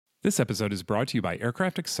This episode is brought to you by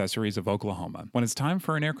Aircraft Accessories of Oklahoma. When it's time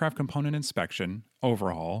for an aircraft component inspection,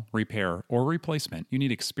 overhaul, repair, or replacement, you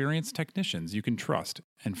need experienced technicians you can trust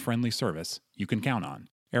and friendly service you can count on.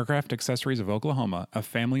 Aircraft Accessories of Oklahoma, a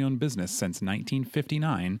family-owned business since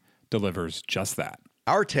 1959, delivers just that.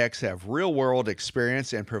 Our techs have real-world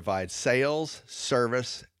experience and provide sales,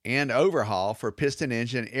 service, and overhaul for piston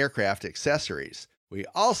engine aircraft accessories. We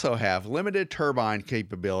also have limited turbine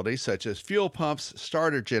capabilities such as fuel pumps,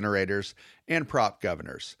 starter generators, and prop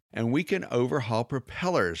governors. And we can overhaul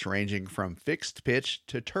propellers ranging from fixed pitch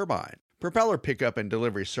to turbine. Propeller pickup and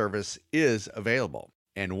delivery service is available.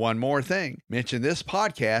 And one more thing, mention this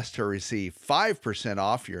podcast to receive 5%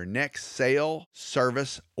 off your next sale,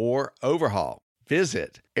 service, or overhaul.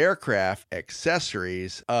 Visit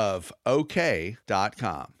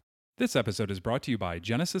aircraftaccessoriesofok.com. This episode is brought to you by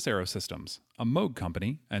Genesis Aerosystems, a Moog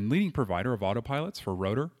company and leading provider of autopilots for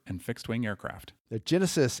rotor and fixed-wing aircraft. The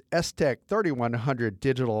Genesis S-Tech 3100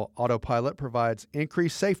 digital autopilot provides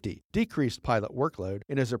increased safety, decreased pilot workload,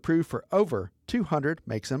 and is approved for over 200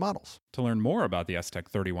 makes and models. To learn more about the S-Tech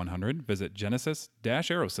 3100, visit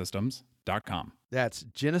genesis-aerosystems.com. That's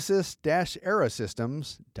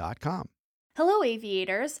genesis-aerosystems.com. Hello,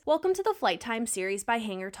 aviators! Welcome to the Flight Time series by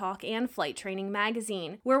Hangar Talk and Flight Training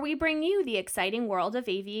Magazine, where we bring you the exciting world of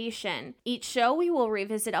aviation. Each show, we will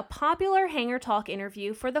revisit a popular Hangar Talk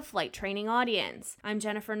interview for the flight training audience. I'm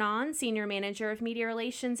Jennifer Nahn, Senior Manager of Media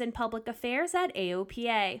Relations and Public Affairs at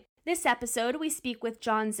AOPA. This episode, we speak with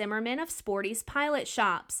John Zimmerman of Sporty's Pilot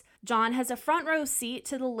Shops. John has a front row seat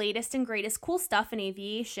to the latest and greatest cool stuff in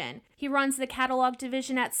aviation. He runs the catalog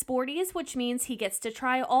division at Sporty's, which means he gets to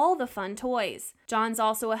try all the fun toys. John's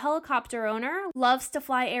also a helicopter owner, loves to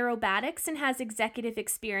fly aerobatics, and has executive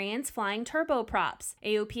experience flying turboprops.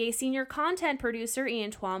 AOPA senior content producer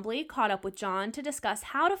Ian Twombly caught up with John to discuss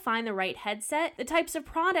how to find the right headset, the types of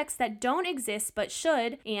products that don't exist but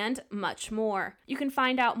should, and much more. You can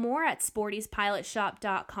find out more at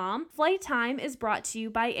sportyspilotshop.com. Flight Time is brought to you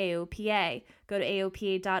by AOPA. Go to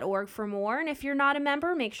aopa.org for more, and if you're not a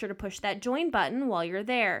member, make sure to push that join button while you're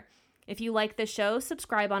there. If you like the show,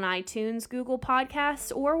 subscribe on iTunes, Google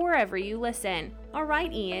Podcasts, or wherever you listen. All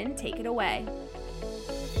right, Ian, take it away.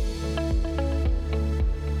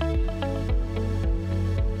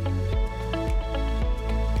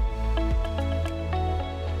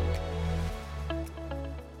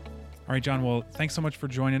 All right, John, well, thanks so much for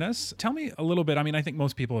joining us. Tell me a little bit, I think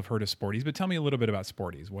most people have heard of Sporty's, but tell me a little bit about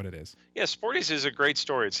Sporty's, what it is. Yeah, Sporty's is a great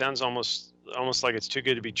story. It sounds almost like it's too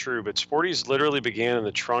good to be true, but Sporty's literally began in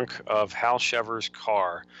the trunk of Hal Chever's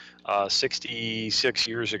car 66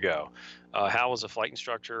 years ago. Hal was a flight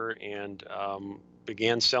instructor and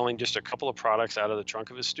began selling just a couple of products out of the trunk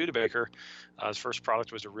of his Studebaker. His first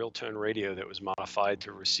product was a real-tone radio that was modified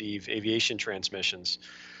to receive aviation transmissions.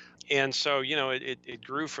 And so, it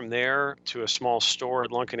grew from there to a small store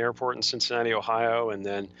at Lunken Airport in Cincinnati, Ohio, and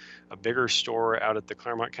then a bigger store out at the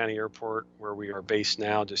Claremont County Airport, where we are based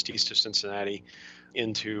now, just east of Cincinnati,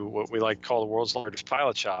 into what we like to call the world's largest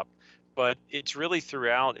pilot shop. But it's really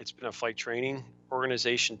throughout, it's been a flight training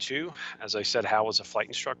organization too. As I said, Hal was a flight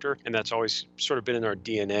instructor, and that's always sort of been in our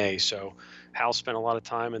DNA. So Hal spent a lot of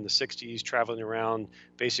time in the 60s traveling around,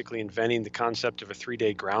 basically inventing the concept of a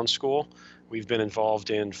 3-day ground school. We've been involved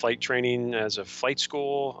in flight training as a flight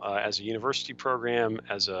school, as a university program,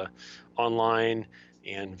 as a online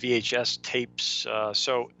and VHS tapes.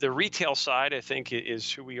 So the retail side, I think,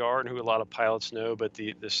 is who we are and who a lot of pilots know. But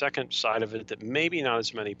the second side of it that maybe not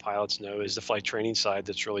as many pilots know is the flight training side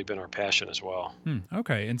that's really been our passion as well.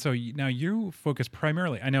 Okay. And so now you focus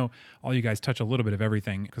primarily, I know all you guys touch a little bit of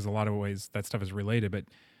everything because a lot of ways that stuff is related, but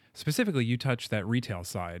specifically, you touch that retail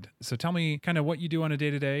side. So tell me kind of what you do on a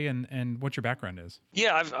day-to-day and what your background is.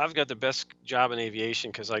 Yeah, I've got the best job in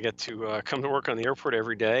aviation because I get to come to work on the airport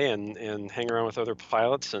every day and hang around with other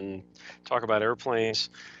pilots and talk about airplanes.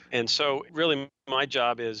 And so really my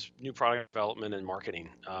job is new product development and marketing.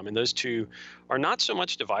 And those two are not so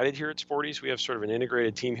much divided here at Sporty's. We have sort of an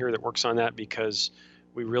integrated team here that works on that because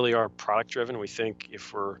we really are product driven. We think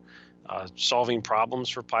if we're solving problems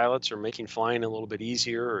for pilots or making flying a little bit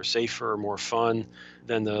easier or safer or more fun,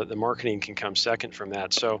 then the marketing can come second from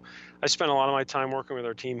that. So I spend a lot of my time working with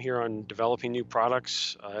our team here on developing new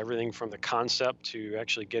products, everything from the concept to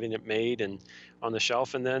actually getting it made and on the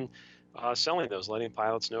shelf, and then selling those, letting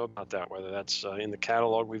pilots know about that, whether that's in the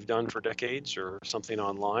catalog we've done for decades or something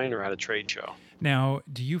online or at a trade show. Now,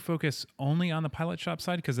 do you focus only on the pilot shop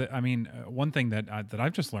side? Because, one thing that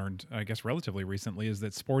I've just learned, I guess, relatively recently is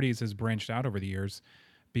that Sporty's has branched out over the years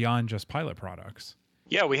beyond just pilot products.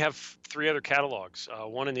 Yeah, we have three other catalogs.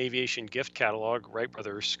 One an aviation gift catalog, Wright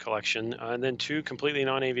Brothers collection, and then two completely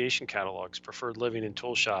non-aviation catalogs, Preferred Living and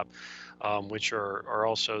Tool Shop, which are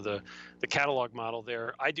also the catalog model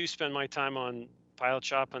there. I do spend my time on pilot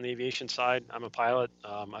shop on the aviation side. I'm a pilot.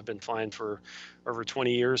 I've been flying for over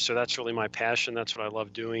 20 years, so that's really my passion. That's what I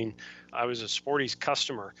love doing. I was a Sporty's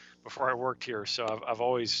customer before I worked here, so I've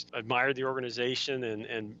always admired the organization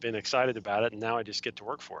and been excited about it, and now I just get to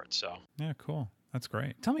work for it. So Yeah, cool. That's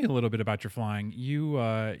great. Tell me a little bit about your flying.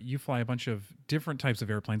 You fly a bunch of different types of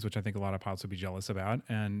airplanes, which I think a lot of pilots would be jealous about,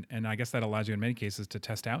 and I guess that allows you in many cases to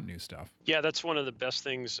test out new stuff. yeah, that's one of the best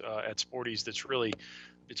things at Sporty's.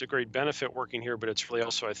 It's a great benefit working here, but it's really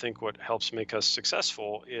also, I think, what helps make us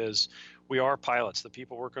successful is we are pilots. The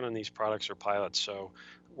people working on these products are pilots. So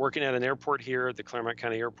working at an airport here at the Claremont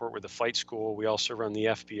County Airport with the flight school, we also run the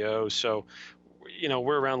FBO. So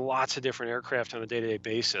we're around lots of different aircraft on a day-to-day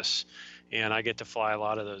basis, and I get to fly a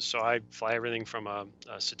lot of those. So I fly everything from a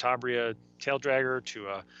Citabria tail dragger to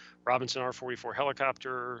a Robinson R-44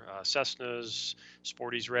 helicopter, Cessnas,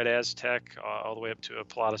 Sporty's Red Aztec, all the way up to a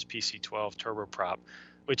Pilatus PC-12 turboprop,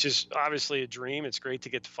 which is obviously a dream. It's great to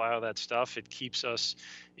get to fly all that stuff. It keeps us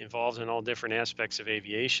involved in all different aspects of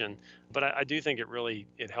aviation, but I do think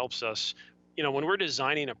it helps us. When we're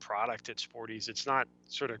designing a product at Sporty's, it's not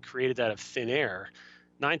sort of created out of thin air.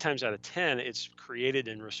 9 times out of 10, it's created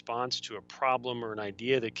in response to a problem or an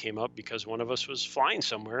idea that came up because one of us was flying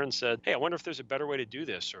somewhere and said, hey, I wonder if there's a better way to do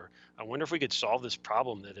this, or I wonder if we could solve this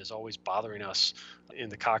problem that is always bothering us in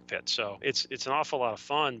the cockpit. So it's an awful lot of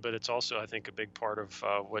fun, but it's also, I think, a big part of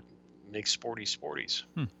what makes Sporty's.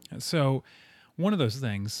 So one of those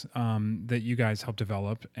things that you guys helped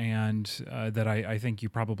develop and that I think you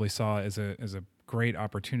probably saw as a great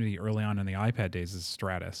opportunity early on in the iPad days is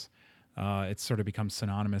Stratus. It's sort of become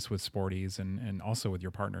synonymous with Sporty's and also with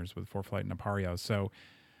your partners with ForeFlight and Aperio. So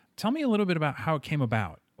tell me a little bit about how it came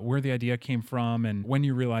about, where the idea came from, and when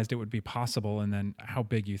you realized it would be possible, and then how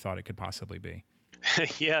big you thought it could possibly be.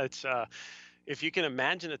 Yeah, it's if you can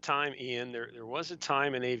imagine a time, Ian, there was a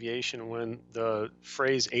time in aviation when the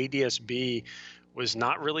phrase ADS-B was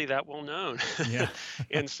not really that well known. Yeah.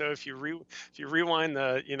 And so if you rewind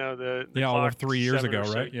the all clock of 3 years 7 ago, or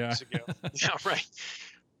so right? Yeah. years ago. Yeah, right.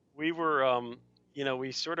 We were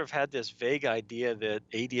we sort of had this vague idea that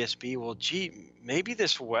ADS-B, well, gee, maybe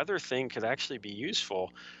this weather thing could actually be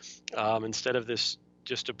useful instead of this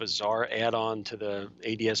just a bizarre add-on to the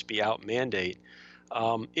ADS-B out mandate.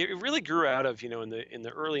 It really grew out of, in the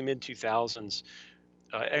early mid 2000s,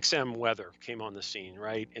 XM Weather came on the scene,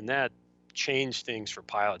 right? And that changed things for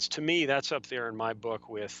pilots. To me, that's up there in my book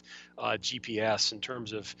with GPS in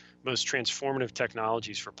terms of most transformative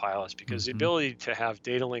technologies for pilots, because the ability to have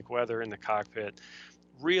data link weather in the cockpit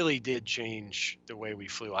really did change the way we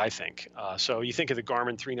flew, I think. So you think of the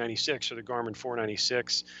Garmin 396 or the Garmin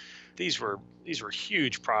 496. These were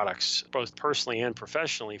huge products, both personally and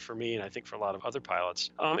professionally for me, and I think for a lot of other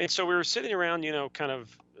pilots. And so we were sitting around, kind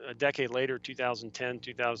of a decade later, 2010,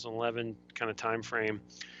 2011 kind of time frame.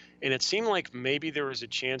 And it seemed like maybe there was a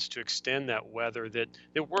chance to extend that weather that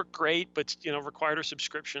worked great, but required a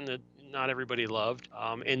subscription that not everybody loved,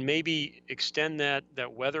 and maybe extend that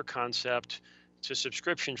weather concept to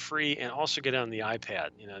subscription free and also get on the iPad.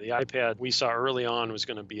 The iPad we saw early on was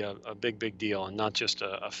going to be a big deal and not just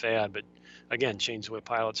a fad, but again, change the way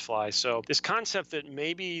pilots fly. So this concept that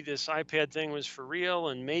maybe this iPad thing was for real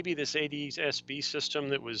and maybe this ADS-B system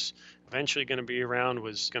that was eventually going to be around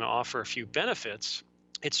was going to offer a few benefits.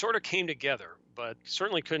 It sort of came together, but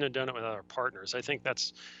certainly couldn't have done it without our partners. I think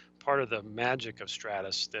that's part of the magic of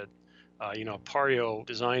Stratus, that Aperio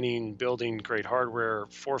designing, building great hardware,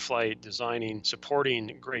 ForeFlight designing,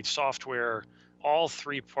 supporting great software, all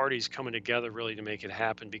three parties coming together really to make it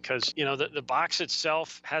happen, because the box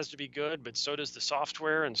itself has to be good, but so does the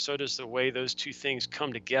software, and so does the way those two things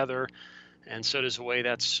come together, and so does the way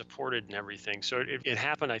that's supported and everything. So it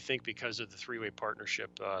happened, I think, because of the three-way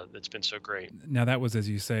partnership that's been so great. Now that was, as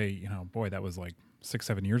you say, that was like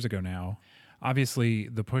 6-7 years ago now. Obviously,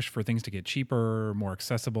 the push for things to get cheaper, more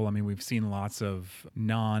accessible. I mean, we've seen lots of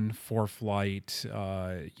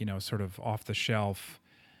non-ForeFlight, sort of off-the-shelf,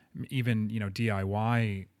 even,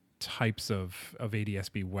 DIY types of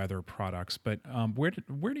ADS-B weather products. But where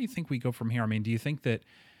do you think we go from here? I mean, do you think that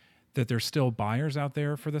there's still buyers out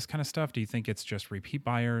there for this kind of stuff? Do you think it's just repeat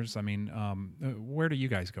buyers? I mean, where do you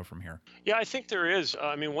guys go from here? Yeah, I think there is.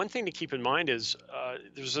 I mean, one thing to keep in mind is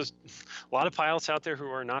there's a lot of pilots out there who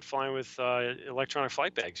are not flying with electronic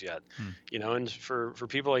flight bags yet. And for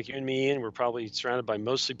people like you and me, and we're probably surrounded by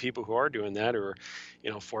mostly people who are doing that, or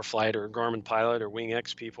ForeFlight or Garmin Pilot or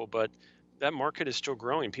WingX people. But that market is still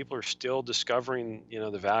growing. People are still discovering,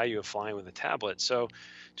 the value of flying with a tablet. So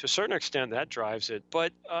to a certain extent, that drives it.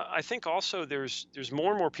 But I think also there's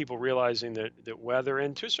more and more people realizing that weather,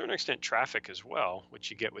 and to a certain extent traffic as well,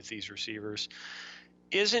 which you get with these receivers,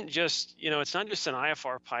 isn't just, it's not just an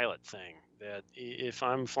IFR pilot thing. That if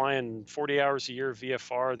I'm flying 40 hours a year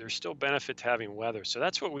VFR, there's still benefit to having weather. So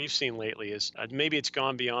that's what we've seen lately is maybe it's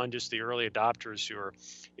gone beyond just the early adopters who are,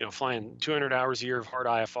 flying 200 hours a year of hard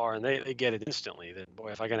IFR, and they get it instantly. That, boy,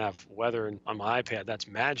 if I can have weather on my iPad, that's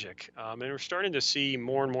magic. And we're starting to see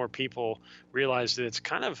more and more people realize that it's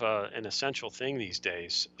kind of an essential thing these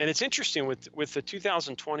days. And it's interesting with the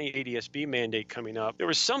 2020 ADS-B mandate coming up, there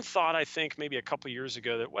was some thought, I think, maybe a couple years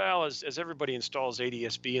ago that, well, as everybody installs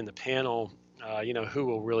ADS-B in the panel, who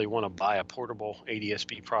will really want to buy a portable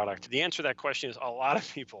ADS-B product? The answer to that question is a lot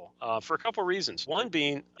of people, for a couple of reasons. One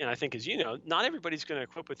being, and I think as you know, not everybody's going to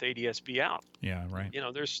equip with ADS-B out. Yeah, right.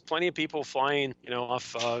 There's plenty of people flying,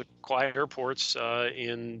 off quiet airports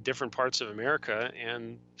in different parts of America,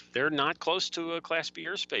 and they're not close to a Class B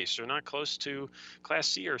airspace. They're not close to Class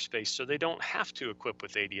C airspace, so they don't have to equip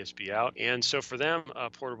with ADS-B out. And so for them,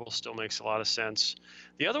 portable still makes a lot of sense.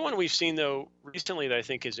 The other one we've seen, though, recently that I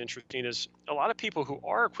think is interesting is a lot of people who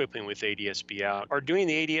are equipping with ADS-B out are doing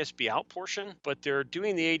the ADS-B out portion, but they're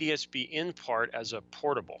doing the ADS-B in part as a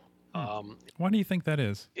portable. Why do you think that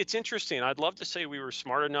is? It's interesting. I'd love to say we were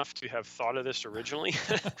smart enough to have thought of this originally,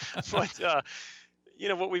 but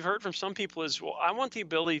what we've heard from some people is, well, I want the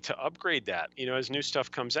ability to upgrade that, as new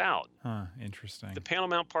stuff comes out. Interesting. The panel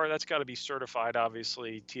mount part, that's got to be certified,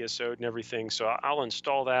 obviously, TSO'd and everything. So I'll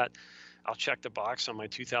install that. I'll check the box on my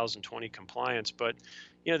 2020 compliance. But,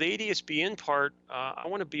 the ADS-B in part, I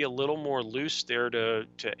want to be a little more loose there to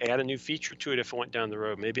add a new feature to it if I went down the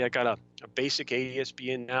road. Maybe I got a basic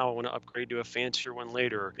ADS-B in now. I want to upgrade to a fancier one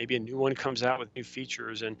later. Or maybe a new one comes out with new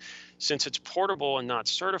features. And since it's portable and not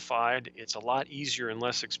certified, it's a lot easier and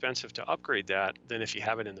less expensive to upgrade that than if you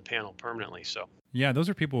have it in the panel permanently. So. Yeah, those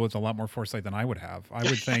are people with a lot more foresight than I would have. I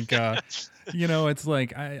would think, it's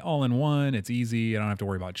like all in one. It's easy. I don't have to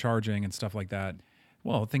worry about charging and stuff like that.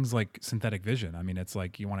 Well, things like synthetic vision. I mean, it's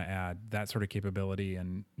like you want to add that sort of capability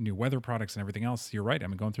and new weather products and everything else. You're right. I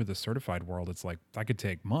mean, going through the certified world, it's like that could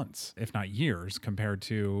take months, if not years, compared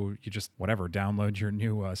to you just download your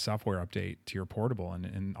new software update to your portable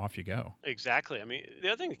and off you go. Exactly. I mean, the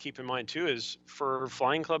other thing to keep in mind too is for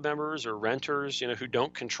flying club members or renters, who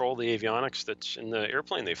don't control the avionics that's in the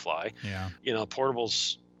airplane they fly. Yeah.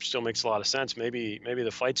 Portables still makes a lot of sense. Maybe the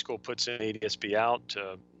flight school puts in ADS-B out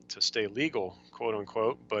to stay legal, quote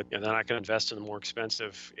unquote, but they're not going to invest in the more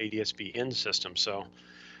expensive ADS-B in system. So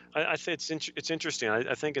I think it's interesting.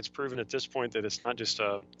 I think it's proven at this point that it's not just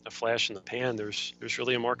a flash in the pan. There's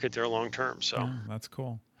really a market there long term. So that's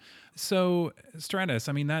cool. So Stratus,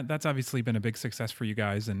 I mean, that's obviously been a big success for you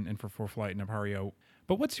guys and for ForeFlight and Aperio.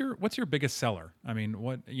 But what's your biggest seller? I mean,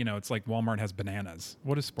 it's like Walmart has bananas.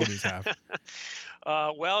 What does Sporty's have?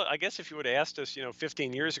 Well, I guess if you would have asked us,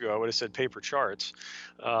 15 years ago, I would have said paper charts.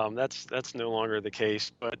 That's no longer the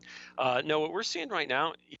case. But no, what we're seeing right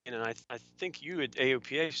now, and I think you at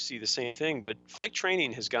AOPA see the same thing, but flight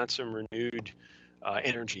training has got some renewed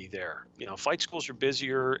energy there. Flight schools are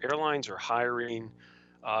busier, airlines are hiring,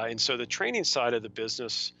 and so the training side of the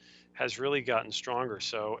business has really gotten stronger.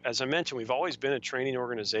 So as I mentioned, we've always been a training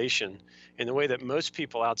organization, and the way that most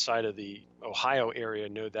people outside of the Ohio area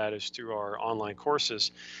know that is through our online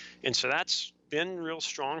courses. And so that's been real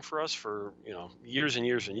strong for us for years and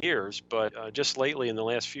years and years, but just lately in the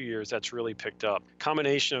last few years, that's really picked up.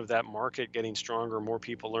 Combination of that market getting stronger, more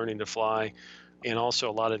people learning to fly, and also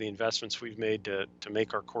a lot of the investments we've made to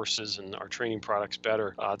make our courses and our training products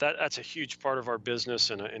better. That's a huge part of our business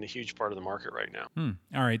and a huge part of the market right now.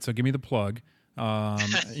 All right, so give me the plug.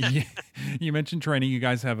 You mentioned training. You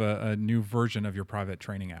guys have a new version of your private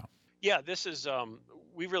training out. Yeah, this is,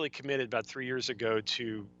 we really committed about 3 years ago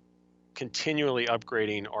to continually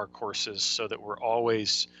upgrading our courses so that we're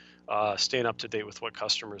always staying up to date with what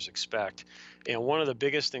customers expect. And one of the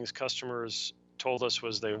biggest things customers told us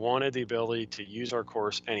was they wanted the ability to use our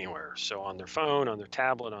course anywhere. So on their phone, on their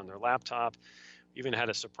tablet, on their laptop. Even had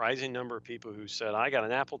a surprising number of people who said, I got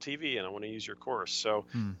an Apple TV and I want to use your course. So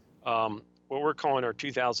what we're calling our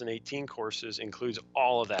 2018 courses includes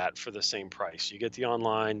all of that for the same price. You get the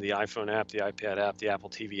online, the iPhone app, the iPad app, the Apple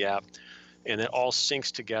TV app, and it all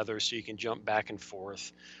syncs together so you can jump back and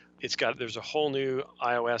forth. There's a whole new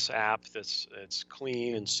iOS app that's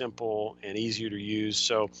clean and simple and easier to use.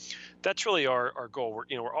 So that's really our goal.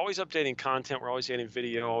 We're always updating content. We're always adding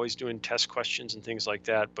video, always doing test questions and things like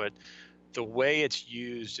that. But the way it's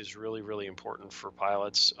used is really, really important for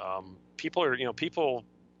pilots. People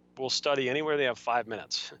will study anywhere they have 5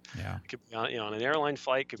 minutes. Yeah. It could be on an airline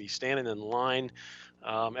flight, could be standing in line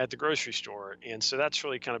at the grocery store. And so that's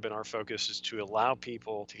really kind of been our focus, is to allow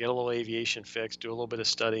people to get a little aviation fix, do a little bit of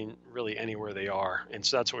studying really anywhere they are. And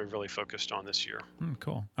so that's what we've really focused on this year.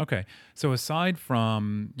 Cool. Okay. So aside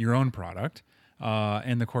from your own product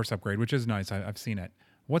and the course upgrade, which is nice, I've seen it,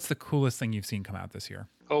 what's the coolest thing you've seen come out this year?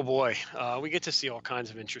 Oh boy, we get to see all kinds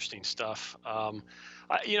of interesting stuff. I'll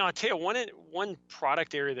tell you one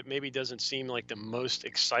product area that maybe doesn't seem like the most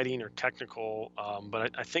exciting or technical,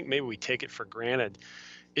 but I think maybe we take it for granted,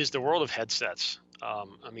 is the world of headsets.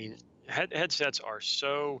 Headsets are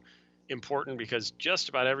so important because just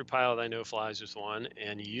about every pilot I know flies with one,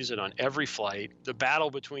 and you use it on every flight. The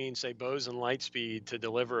battle between, say, Bose and Lightspeed to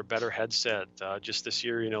deliver a better headset. Just this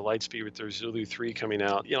year, Lightspeed with their Zulu 3 coming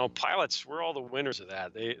out. Pilots, we're all the winners of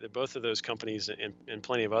that. They both of those companies and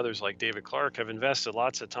plenty of others like David Clark have invested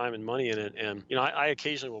lots of time and money in it. And I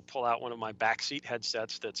occasionally will pull out one of my backseat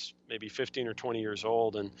headsets that's maybe 15 or 20 years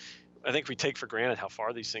old, and I think we take for granted how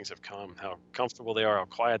far these things have come, how comfortable they are, how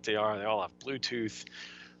quiet they are. They all have Bluetooth.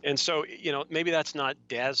 And so, maybe that's not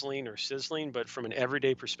dazzling or sizzling, but from an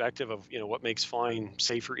everyday perspective of, what makes flying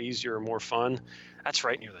safer, easier, or more fun, that's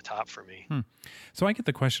right near the top for me. So I get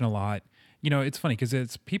the question a lot. It's funny because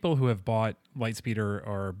it's people who have bought Lightspeed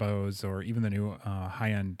or Bose or even the new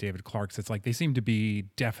high-end David Clarks. It's like they seem to be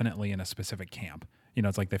definitely in a specific camp.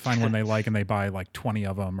 It's like they find one they like and they buy like 20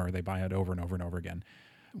 of them, or they buy it over and over and over again.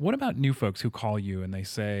 What about new folks who call you and they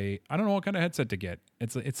say, I don't know what kind of headset to get?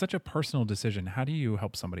 It's such a personal decision. How do you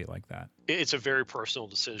help somebody like that? It's a very personal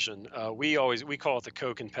decision. We call it the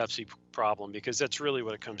Coke and Pepsi problem, because that's really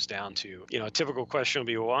what it comes down to. A typical question will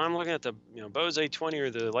be, well, I'm looking at the Bose A20 or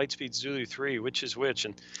the Lightspeed Zulu 3, which is which?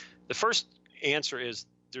 And the first answer is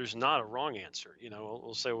there's not a wrong answer.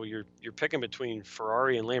 We'll say, well, you're picking between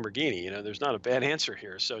Ferrari and Lamborghini. There's not a bad answer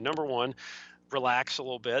here. So number one, relax a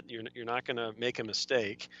little bit. You're not going to make a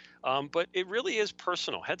mistake. But it really is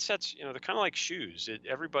personal. Headsets, they're kind of like shoes.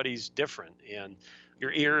 Everybody's different, and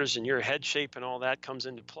your ears and your head shape and all that comes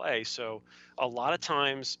into play. So a lot of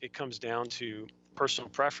times it comes down to personal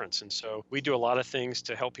preference. And so we do a lot of things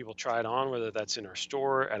to help people try it on, whether that's in our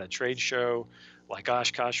store, at a trade show like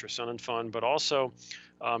Oshkosh or Sun and Fun, but also,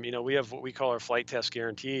 we have what we call our flight test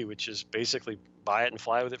guarantee, which is basically buy it and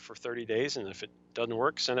fly with it for 30 days. And if it doesn't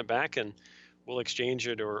work, send it back and we'll exchange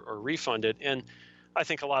it or refund it. And I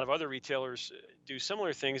think a lot of other retailers do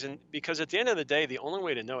similar things. And because at the end of the day, the only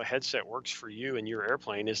way to know a headset works for you and your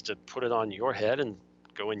airplane is to put it on your head and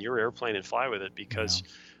go in your airplane and fly with it, because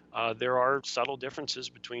there are subtle differences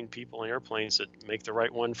between people and airplanes that make the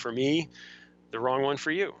right one for me the wrong one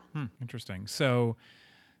for you. Interesting. So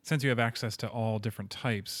since you have access to all different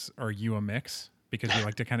types, are you a mix? Because you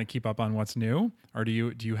like to kind of keep up on what's new, or do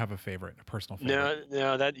you have a favorite, a personal favorite?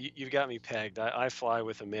 No, that you've got me pegged. I fly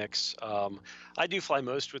with a mix. I do fly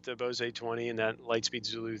most with the Bose A20 and that Lightspeed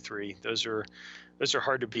Zulu 3. Those are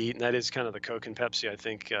hard to beat, and that is kind of the Coke and Pepsi, I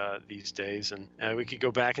think, these days. And we could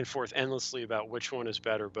go back and forth endlessly about which one is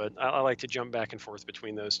better, but I like to jump back and forth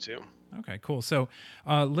between those two. Okay, cool. So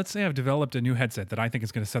let's say I've developed a new headset that I think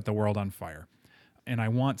is going to set the world on fire, and I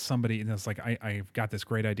want somebody that's like, I've got this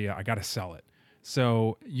great idea, I got to sell it.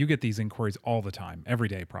 So you get these inquiries all the time, every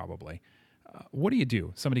day probably. What do you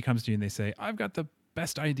do? Somebody comes to you and they say, I've got the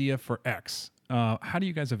best idea for X. How do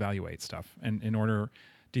you guys evaluate stuff? And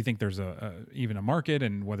do you think there's even a market,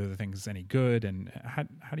 and whether the thing's any good? And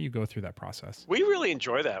how do you go through that process? We really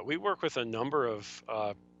enjoy that. We work with a number of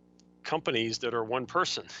companies that are one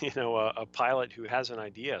person, a pilot who has an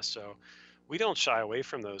idea. So we don't shy away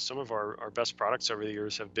from those. Some of our best products over the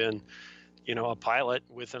years have been a pilot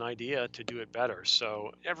with an idea to do it better.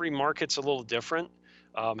 So every market's a little different.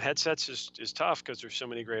 Headsets is tough because there's so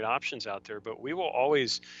many great options out there, but we will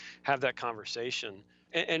always have that conversation.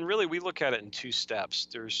 And really, we look at it in two steps.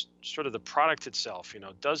 There's sort of the product itself.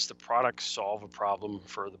 Does the product solve a problem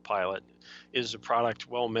for the pilot? Is the product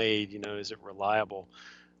well made? Is it reliable?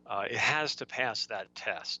 It has to pass that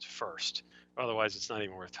test first. Otherwise, it's not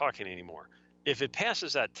even worth talking anymore. If it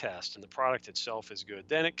passes that test and the product itself is good,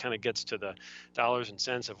 then it kind of gets to the dollars and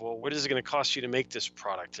cents of, well, what is it going to cost you to make this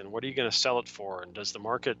product? And what are you going to sell it for? And does the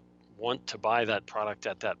market want to buy that product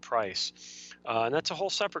at that price? And that's a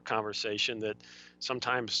whole separate conversation that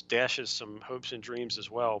sometimes dashes some hopes and dreams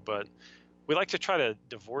as well. But we like to try to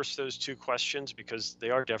divorce those two questions because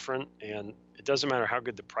they are different. And it doesn't matter how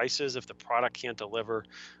good the price is. If the product can't deliver,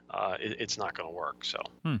 it's not going to work. So.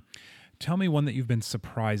 Tell me one that you've been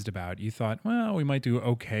surprised about. You thought, well, we might do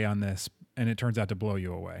okay on this, and it turns out to blow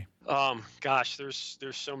you away. Gosh, there's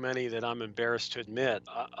so many that I'm embarrassed to admit.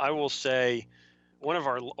 I will say One of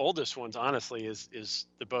our oldest ones, honestly, is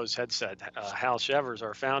the Bose headset. Hal Shevers,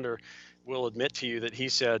 our founder, will admit to you that he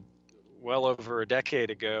said well over a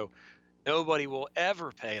decade ago, nobody will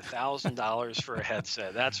ever pay $1,000 for a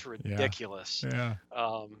headset. That's ridiculous. Yeah.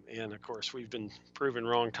 And of course, we've been proven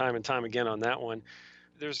wrong time and time again on that one.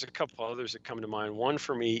 There's a couple others that come to mind. One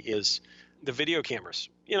for me is the video cameras,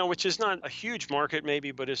 which is not a huge market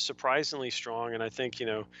maybe, but is surprisingly strong. And I think,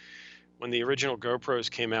 when the original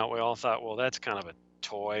GoPros came out, we all thought, well, that's kind of a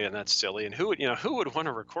toy and that's silly. And who would want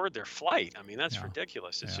to record their flight? I mean, that's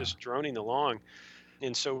ridiculous. It's just droning along.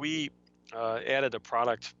 And so we added a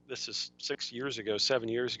product, this is 7 years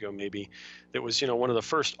ago maybe, that was one of the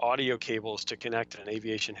first audio cables to connect an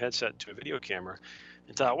aviation headset to a video camera,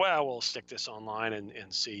 and thought, well, we'll stick this online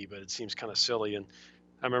and see, but it seems kind of silly. And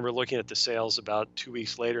I remember looking at the sales about 2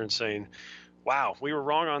 weeks later and saying, wow, we were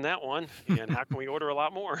wrong on that one, and how can we order a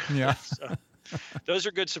lot more? Yeah. So, those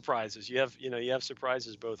are good surprises. You have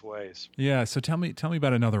surprises both ways. Yeah. So tell me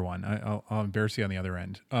about another one. I'll embarrass you on the other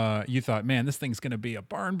end. You thought, man, this thing's going to be a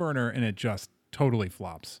barn burner, and it just totally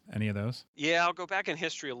flops. Any of those? Yeah, I'll go back in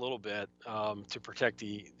history a little bit to protect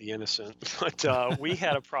the innocent. But we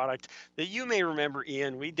had a product that you may remember,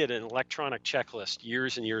 Ian. We did an electronic checklist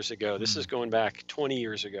years and years ago. This is going back 20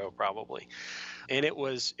 years ago, probably, and it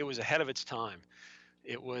was ahead of its time.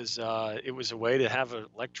 It was a way to have an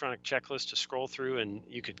electronic checklist to scroll through, and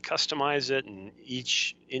you could customize it, and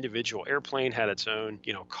each individual airplane had its own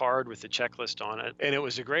card with the checklist on it, and it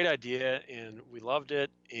was a great idea, and we loved it,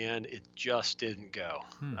 and it just didn't go.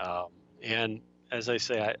 And as I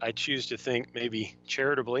say, I choose to think maybe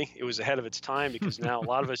charitably it was ahead of its time, because now a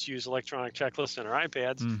lot of us use electronic checklists on our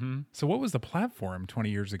iPads. Mm-hmm. So what was the platform 20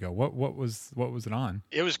 years ago? What was it on?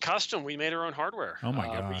 It was custom. We made our own hardware. Oh my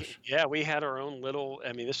gosh. We had our own little,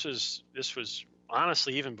 I mean, this was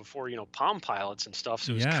honestly even before, Palm Pilots and stuff.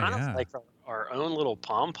 So it was kind of like our own little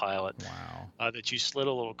Palm Pilot. Wow. That you slid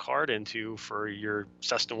a little card into for your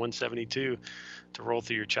Cessna 172 to roll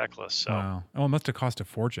through your checklist. So. Wow. Oh, it must have cost a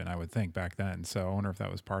fortune, I would think, back then. So I wonder if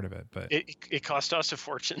that was part of it. But it cost us a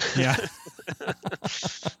fortune. Yeah.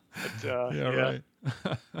 But, right.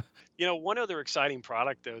 One other exciting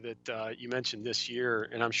product though that you mentioned this year,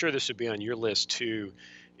 and I'm sure this would be on your list too,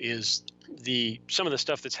 is some of the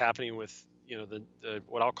stuff that's happening with the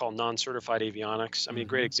what I'll call non-certified avionics. I mean, a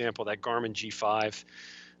great example, that Garmin G5,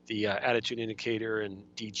 the attitude indicator, and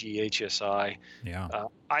DG-HSI. Yeah.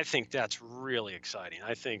 I think that's really exciting.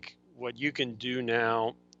 I think what you can do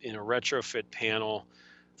now in a retrofit panel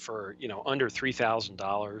for under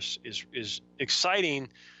 $3,000 is exciting,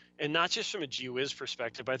 and not just from a gee whiz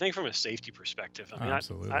perspective, but I think from a safety perspective. I mean,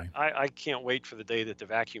 absolutely. I can't wait for the day that the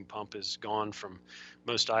vacuum pump is gone from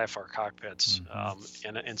most IFR cockpits,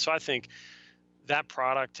 and so I think that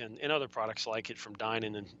product and other products like it from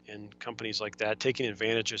Dynon and companies like that, taking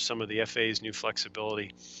advantage of some of the FAA's new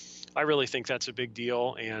flexibility, I really think that's a big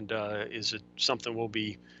deal, and is it something we'll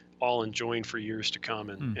be all enjoying for years to come,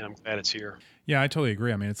 and I'm glad it's here. Yeah, I totally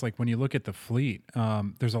agree. I mean, it's like when you look at the fleet,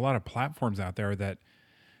 there's a lot of platforms out there that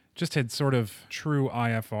just had sort of true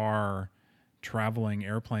IFR traveling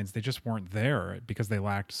airplanes. They just weren't there because they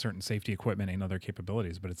lacked certain safety equipment and other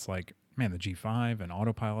capabilities. But it's like, man, the G5 and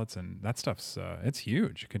autopilots and that stuff's, it's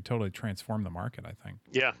huge. It could totally transform the market, I think.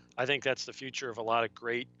 Yeah, I think that's the future of a lot of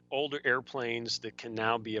great older airplanes that can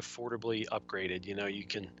now be affordably upgraded.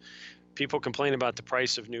 People complain about the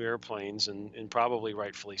price of new airplanes, and probably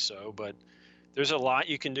rightfully so, but there's a lot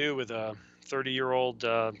you can do with a 30-year-old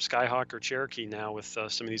Skyhawk or Cherokee now with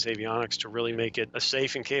some of these avionics to really make it a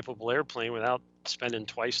safe and capable airplane without spending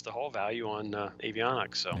twice the whole value on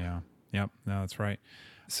avionics. So. Yeah. Yep. No, that's right.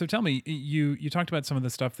 So tell me, you talked about some of the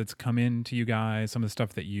stuff that's come in to you guys, some of the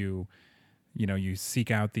stuff that you seek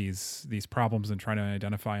out these problems and try to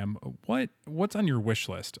identify them. What's on your wish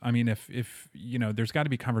list? I mean, if there's got to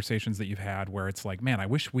be conversations that you've had where it's like, man, I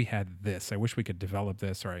wish we had this. I wish we could develop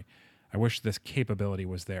this, or I wish this capability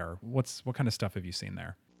was there. What kind of stuff have you seen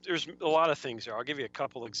there? There's a lot of things there. I'll give you a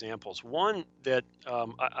couple examples. One that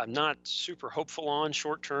I'm not super hopeful on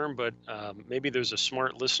short term, but maybe there's a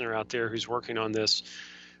smart listener out there who's working on this.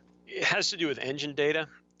 It has to do with engine data.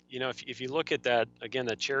 If you look at that, again,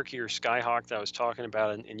 that Cherokee or Skyhawk that I was talking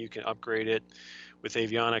about, and you can upgrade it with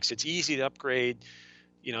avionics, it's easy to upgrade.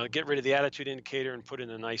 Get rid of the attitude indicator and put in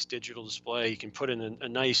a nice digital display. You can put in a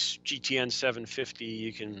nice GTN 750.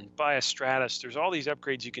 You can buy a Stratus. There's all these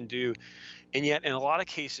upgrades you can do. And yet, in a lot of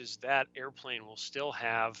cases, that airplane will still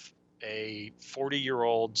have a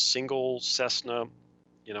 40-year-old single Cessna,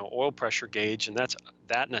 oil pressure gauge. And that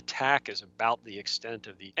an attack is about the extent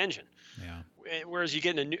of the engine. Yeah. Whereas you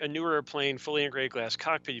get in a newer airplane, fully integrated glass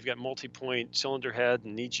cockpit, you've got multi-point cylinder head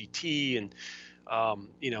and EGT and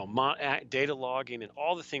data logging and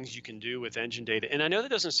all the things you can do with engine data. And I know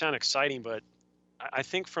that doesn't sound exciting, but I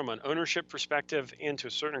think from an ownership perspective and to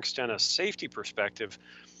a certain extent a safety perspective,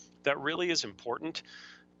 that really is important.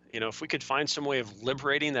 If we could find some way of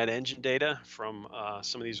liberating that engine data from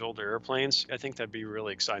some of these older airplanes, I think that'd be a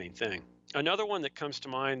really exciting thing. Another one that comes to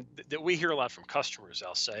mind that we hear a lot from customers,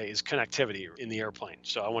 I'll say, is connectivity in the airplane.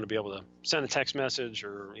 So I want to be able to send a text message,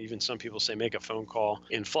 or even some people say make a phone call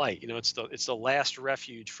in flight. It's the last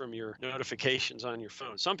refuge from your notifications on your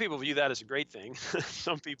phone. Some people view that as a great thing.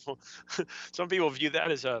 Some people view that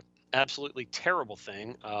as a absolutely terrible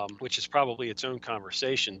thing, which is probably its own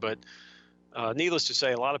conversation. But needless to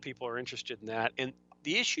say, a lot of people are interested in that. And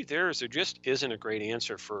the issue there is there just isn't a great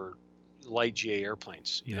answer for light GA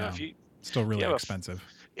airplanes. Still really expensive.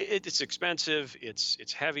 It's expensive.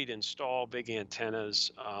 It's heavy to install, big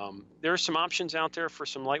antennas. There are some options out there for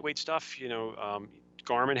some lightweight stuff.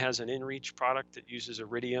 Garmin has an inReach product that uses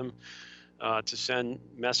Iridium to send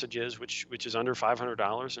messages, which is under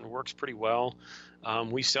 $500 and works pretty well.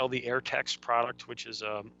 We sell the AirText product, which is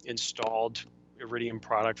a installed Iridium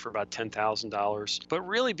product for about $10,000. But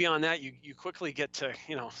really beyond that, you quickly get to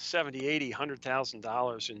 $70,000, $80,000,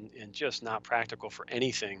 $100,000 and just not practical for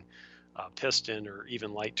anything. Piston or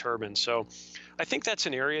even light turbine. So I think that's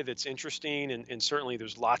an area that's interesting, and certainly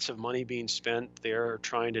there's lots of money being spent there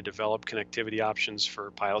trying to develop connectivity options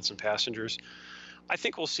for pilots and passengers. I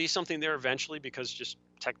think we'll see something there eventually because just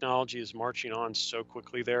technology is marching on so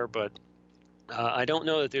quickly there, but I don't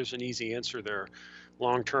know that there's an easy answer there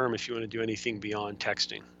long term if you want to do anything beyond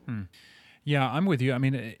texting. Yeah, I'm with you. I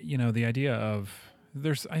mean, the idea of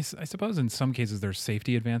I suppose in some cases there's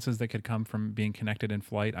safety advances that could come from being connected in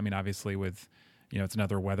flight. I mean, obviously with, it's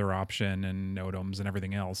another weather option and NOTAMs and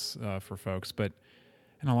everything else for folks. But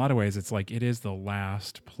in a lot of ways, it's like it is the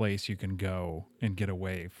last place you can go and get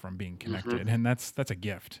away from being connected. And that's a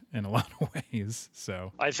gift in a lot of ways.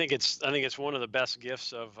 So I think it's one of the best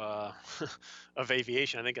gifts of of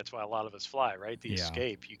aviation. I think that's why a lot of us fly, right? The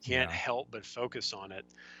escape. You can't help but focus on it.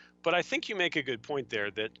 But I think you make a good point there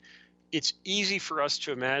that it's easy for us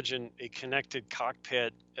to imagine a connected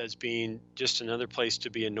cockpit as being just another place to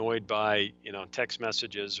be annoyed by, text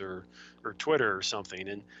messages or Twitter or something.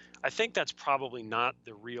 And I think that's probably not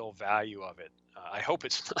the real value of it. I hope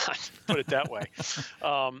it's not, put it that way.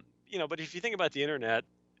 But if you think about the internet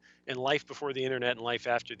and life before the internet and life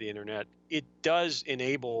after the internet, it does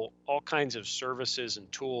enable all kinds of services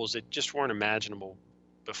and tools that just weren't imaginable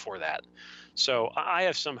before that. So I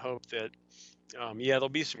have some hope that there'll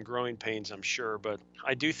be some growing pains, I'm sure, but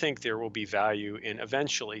I do think there will be value in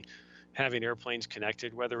eventually having airplanes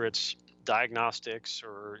connected, whether it's diagnostics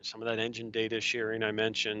or some of that engine data sharing I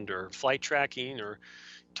mentioned, or flight tracking, or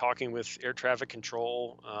talking with air traffic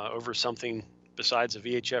control over something besides a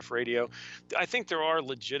VHF radio. I think there are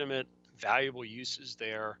legitimate, valuable uses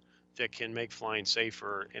there that can make flying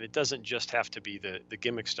safer, and it doesn't just have to be the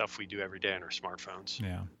gimmick stuff we do every day on our smartphones.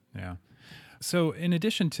 Yeah. So in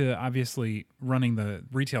addition to obviously running the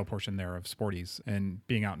retail portion there of Sporty's and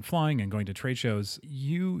being out and flying and going to trade shows,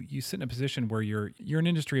 you sit in a position where you're an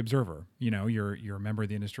industry observer. You're a member of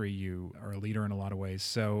the industry. You are a leader in a lot of ways.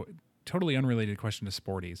 So totally unrelated question to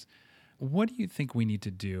Sporty's. What do you think we need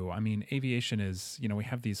to do? I mean, aviation is, we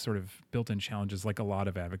have these sort of built-in challenges like a lot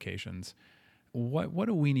of avocations. What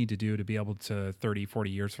do we need to do to be able to 30,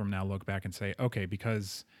 40 years from now look back and say, okay,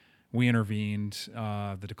 because we intervened,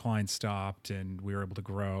 the decline stopped, and we were able to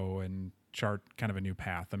grow and chart kind of a new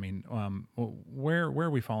path. I mean, where are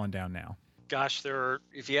we falling down now? Gosh,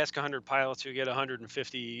 if you ask 100 pilots, you get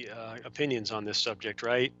 150 opinions on this subject,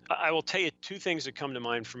 right? I will tell you two things that come to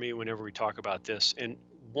mind for me whenever we talk about this. And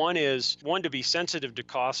one is to be sensitive to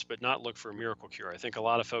costs, but not look for a miracle cure. I think a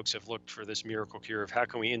lot of folks have looked for this miracle cure of how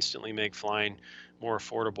can we instantly make flying more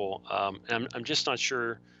affordable. And I'm just not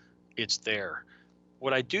sure it's there.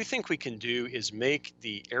 What I do think we can do is make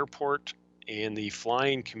the airport and the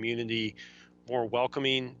flying community more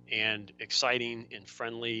welcoming and exciting and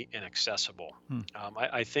friendly and accessible.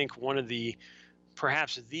 I think one of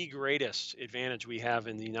perhaps the greatest advantage we have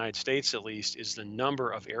in the United States, at least, is the number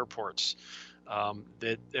of airports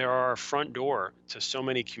that there are a front door to so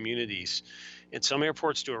many communities. And some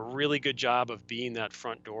airports do a really good job of being that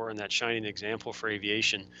front door and that shining example for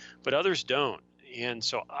aviation, but others don't. And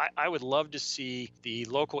so I would love to see the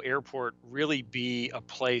local airport really be a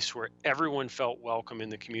place where everyone felt welcome in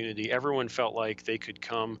the community. Everyone felt like they could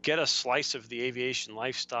come get a slice of the aviation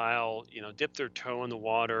lifestyle, dip their toe in the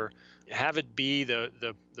water, have it be the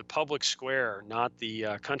public square, not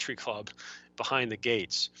the country club behind the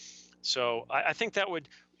gates. So I think that would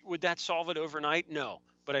that solve it overnight? No.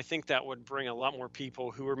 but I think that would bring a lot more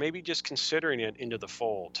people who are maybe just considering it into the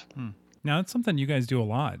fold. Now, it's something you guys do a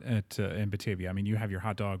lot in Batavia. I mean, you have your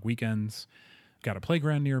hot dog weekends, got a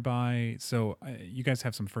playground nearby, so you guys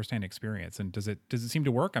have some firsthand experience. And does it seem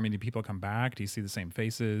to work? I mean, do people come back? Do you see the same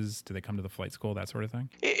faces? Do they come to the flight school? That sort of thing?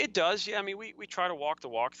 It does, yeah. I mean, we try to walk the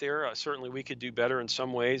walk there. Certainly, we could do better in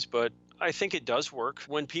some ways, but I think it does work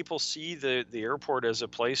when people see the airport as a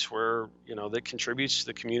place where that contributes to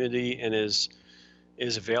the community and is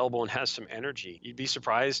available and has some energy. You'd be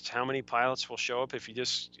surprised how many pilots will show up if you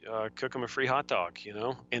just cook them a free hot dog,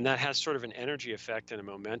 and that has sort of an energy effect and a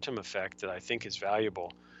momentum effect that I think is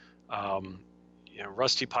valuable.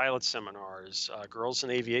 Rusty Pilot Seminars, Girls in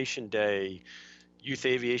Aviation Day, Youth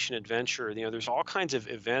Aviation Adventure. There's all kinds of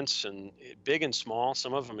events, and big and small,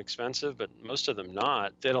 some of them expensive, but most of them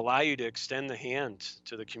not, that allow you to extend the hand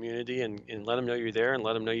to the community and let them know you're there and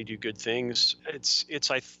let them know you do good things.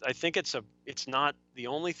 I think it's not the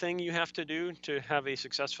only thing you have to do to have a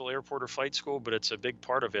successful airport or flight school, but it's a big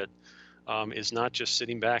part of it, is not just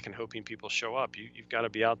sitting back and hoping people show up. You've got to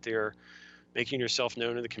be out there making yourself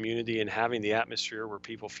known in the community and having the atmosphere where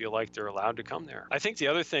people feel like they're allowed to come there. I think the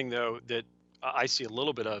other thing, though, that I see a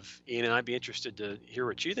little bit of, Ian, and I'd be interested to hear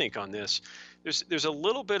what you think on this. There's a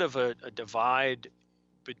little bit of a divide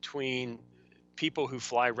between people who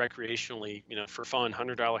fly recreationally, for fun,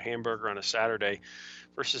 $100 hamburger on a Saturday,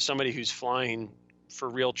 versus somebody who's flying for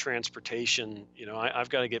real transportation. I've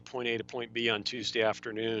got to get point A to point B on Tuesday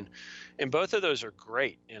afternoon, and both of those are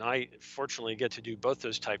great. And I fortunately get to do both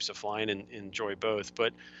those types of flying and enjoy both.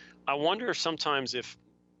 But I wonder if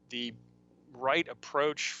the right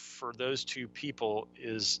approach for those two people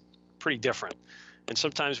is pretty different. And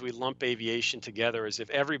sometimes we lump aviation together as if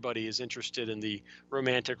everybody is interested in the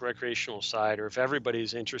romantic recreational side, or if everybody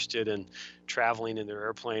is interested in traveling in their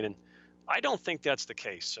airplane. And I don't think that's the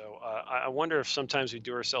case. So I wonder if sometimes we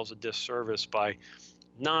do ourselves a disservice by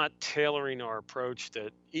not tailoring our approach,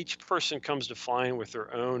 that each person comes to flying with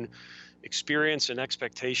their own experience and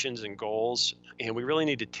expectations and goals, and we really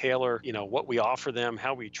need to tailor what we offer them,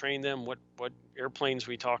 how we train them, what airplanes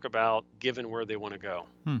we talk about, given where they want to go.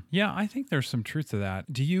 Yeah, I think there's some truth to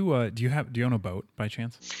that. Do you own a boat by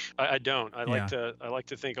chance? I don't. I like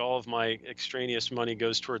to think all of my extraneous money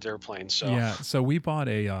goes towards airplanes. So yeah, so we bought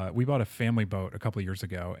a family boat a couple of years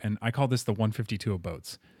ago, and I call this the 152 of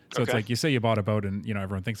boats. So It's like you say you bought a boat and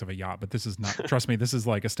everyone thinks of a yacht, but this is not. Trust me, this is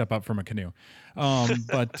like a step up from a canoe.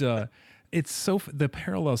 But it's the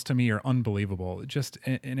parallels to me are unbelievable.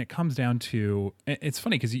 And it comes down to, it's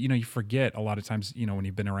funny because you forget a lot of times, when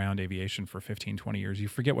you've been around aviation for 15, 20 years, you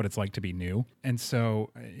forget what it's like to be new. And so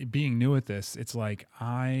being new at this, it's like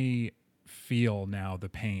I feel now the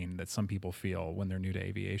pain that some people feel when they're new to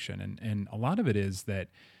aviation, and a lot of it is that.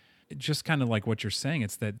 Just kind of like what you're saying,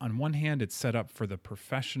 it's that on one hand, it's set up for the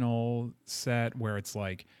professional set where it's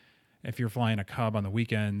like, if you're flying a Cub on the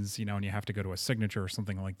weekends, and you have to go to a signature or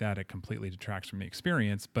something like that, it completely detracts from the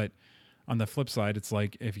experience. But on the flip side, it's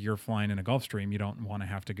like if you're flying in a Gulfstream, you don't want to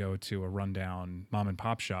have to go to a rundown mom and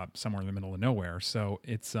pop shop somewhere in the middle of nowhere. So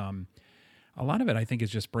it's a lot of it, I think, is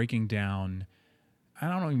just breaking down. I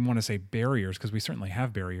don't even want to say barriers, because we certainly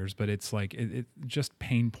have barriers, but it's like it just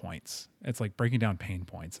pain points. It's like breaking down pain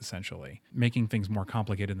points, essentially, making things more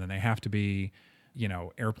complicated than they have to be.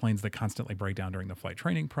 Airplanes that constantly break down during the flight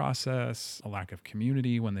training process, a lack of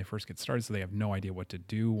community when they first get started, so they have no idea what to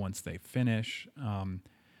do once they finish. I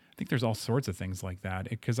think there's all sorts of things like that,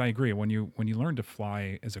 because I agree, when you learn to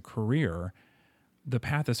fly as a career, the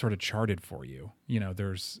path is sort of charted for you.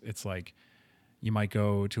 It's like, you might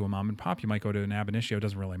go to a mom and pop, you might go to an ab initio, it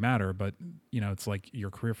doesn't really matter, but it's like you're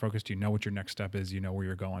career focused, you know what your next step is, you know where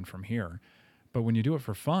you're going from here. But when you do it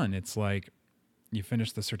for fun, it's like you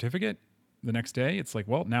finish the certificate, the next day it's like,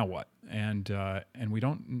 well, now what? And we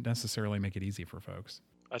don't necessarily make it easy for folks.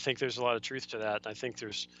 I think there's a lot of truth to that. I think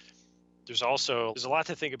there's a lot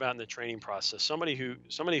to think about in the training process. Somebody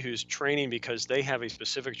who's training because they have a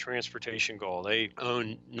specific transportation goal. They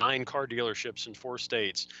own 9 car dealerships in 4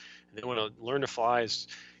 states. They want to learn to fly,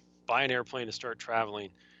 buy an airplane to start traveling.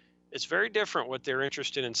 It's very different what they're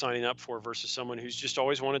interested in signing up for versus someone who's just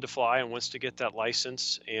always wanted to fly and wants to get that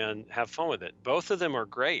license and have fun with it. Both of them are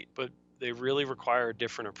great, but they really require a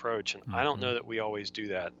different approach. And I don't know that we always do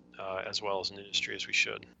that as well as an industry as we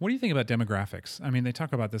should. What do you think about demographics? I mean, they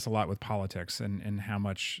talk about this a lot with politics and how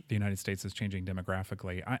much the United States is changing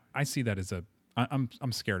demographically. I see that as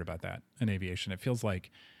I'm scared about that in aviation. It feels like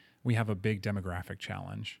we have a big demographic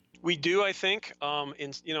challenge. We do, I think.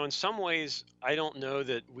 In some ways, I don't know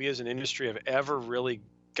that we as an industry have ever really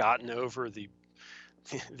gotten over the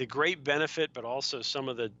the great benefit, but also some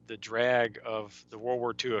of the drag of the World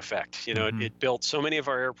War II effect. It built so many of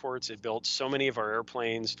our airports, it built so many of our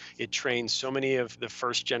airplanes, it trained so many of the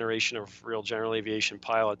first generation of real general aviation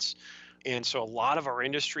pilots. And so a lot of our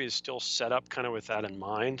industry is still set up kind of with that in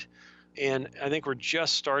mind. And I think we're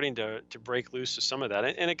just starting to break loose of some of that.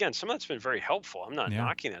 And again, some of that's been very helpful. I'm not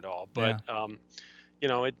knocking it all, but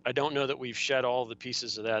I don't know that we've shed all the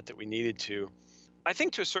pieces of that we needed to. I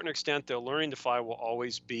think to a certain extent, though, learning to fly will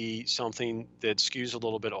always be something that skews a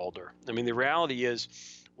little bit older. I mean, the reality is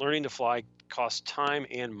learning to fly costs time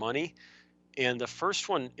and money. And the first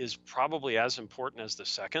one is probably as important as the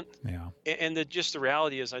second. Yeah. And the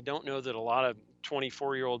reality is I don't know that a lot of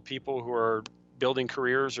 24-year-old people who are building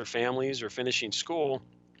careers or families or finishing school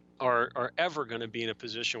are ever going to be in a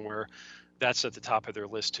position where that's at the top of their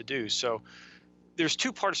list to do. So there's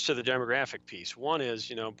two parts to the demographic piece. One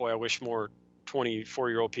is, I wish more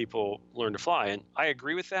 24-year-old people learn to fly. And I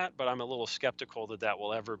agree with that, but I'm a little skeptical that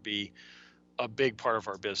will ever be a big part of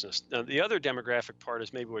our business. Now, the other demographic part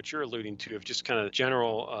is maybe what you're alluding to, of just kind of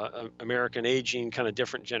general American aging, kind of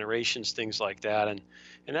different generations, things like that. And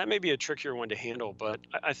that may be a trickier one to handle, but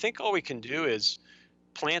I think all we can do is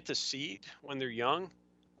plant the seed when they're young.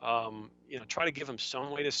 Try to give them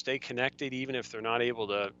some way to stay connected, even if they're not able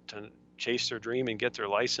to chase their dream and get their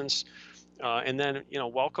license. And then,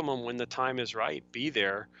 welcome them when the time is right, be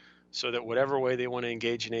there so that whatever way they want to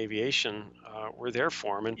engage in aviation, we're there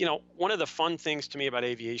for them. And, one of the fun things to me about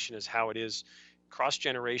aviation is how it is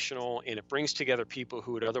cross-generational, and it brings together people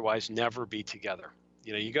who would otherwise never be together.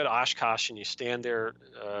 You go to Oshkosh and you stand there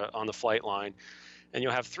on the flight line, and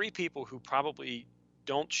you'll have three people who probably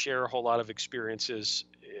don't share a whole lot of experiences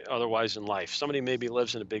otherwise in life. Somebody maybe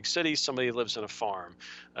lives in a big city, somebody lives in a farm.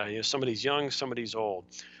 Somebody's young, somebody's old.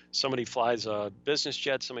 Somebody flies a business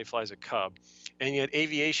jet, somebody flies a Cub. And yet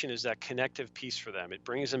aviation is that connective piece for them. It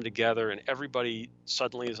brings them together, and everybody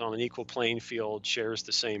suddenly is on an equal playing field, shares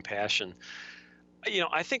the same passion.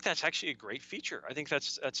 I think that's actually a great feature. I think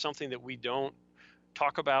that's something that we don't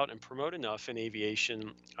talk about and promote enough in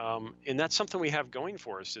aviation. And that's something we have going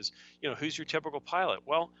for us is, who's your typical pilot?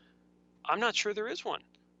 Well, I'm not sure there is one.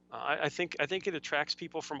 I think it attracts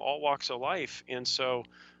people from all walks of life. And so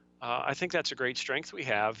I think that's a great strength we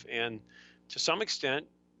have. And to some extent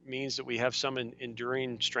means that we have some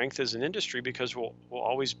enduring strength as an industry, because we'll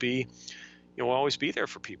always be there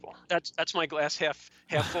for people. That's my glass half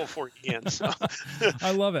full for you, Ian. So.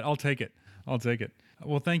 I love it. I'll take it.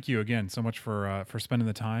 Well, thank you again so much for spending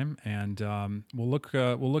the time, and we'll look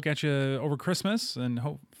at you over Christmas, and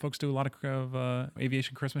hope folks do a lot of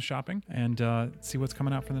aviation Christmas shopping, and see what's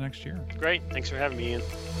coming out for the next year. Great. Thanks for having me, Ian.